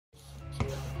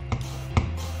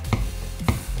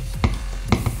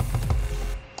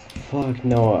fuck,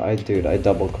 no, dude, I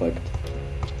double clicked.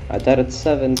 I died at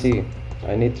 70.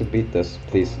 I need to beat this,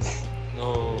 please.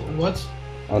 No. What?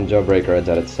 On Jawbreaker, I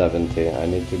died at 70. I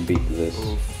need to beat this,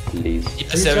 please. Yeah,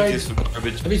 70 is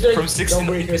garbage. Have you tried From 16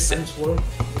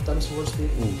 Jawbreaker times 4 speed?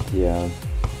 Yeah.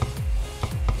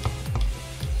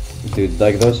 Dude,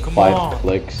 like those Come 5 on.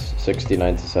 clicks,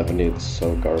 69 to 70, it's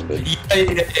so garbage.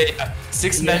 Yeah.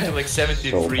 69 to like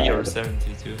 73 So or bad.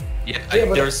 72. Yeah,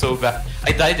 but they're so bad.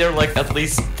 I died there like at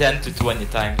least 10 to 20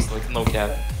 times, like no cap.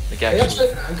 Like I actually.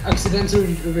 actually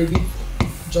accidentally rebeat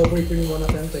Jawbreaker in one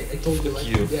attempt. I told you, Fuck like,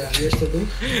 you. yeah, here's the thing.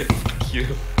 Fuck you.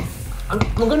 I'm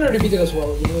gonna repeat it as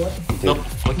well, you know what? No,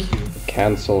 fuck you.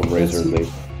 Cancel Razor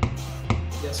Leaf.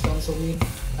 Yes, cancel me.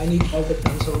 I need all the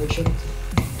cancellation.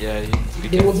 Yeah, you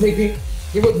They would make me.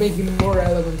 They would make me more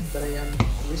relevant than I am.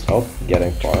 Oh,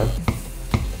 getting far.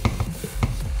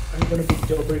 I'm gonna beat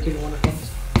Jawbreaker in one attempt.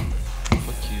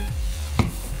 Fuck you.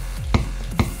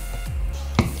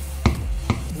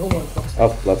 No one fucks me.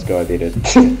 Oh, let's go, I beat it.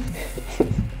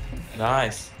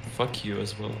 Nice. Fuck you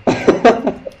as well.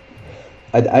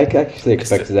 I actually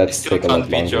expected that I to still take a lot can't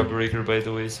beat longer. Jawbreaker by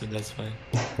the way, so that's fine.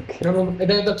 Okay. No, I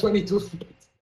died at 22.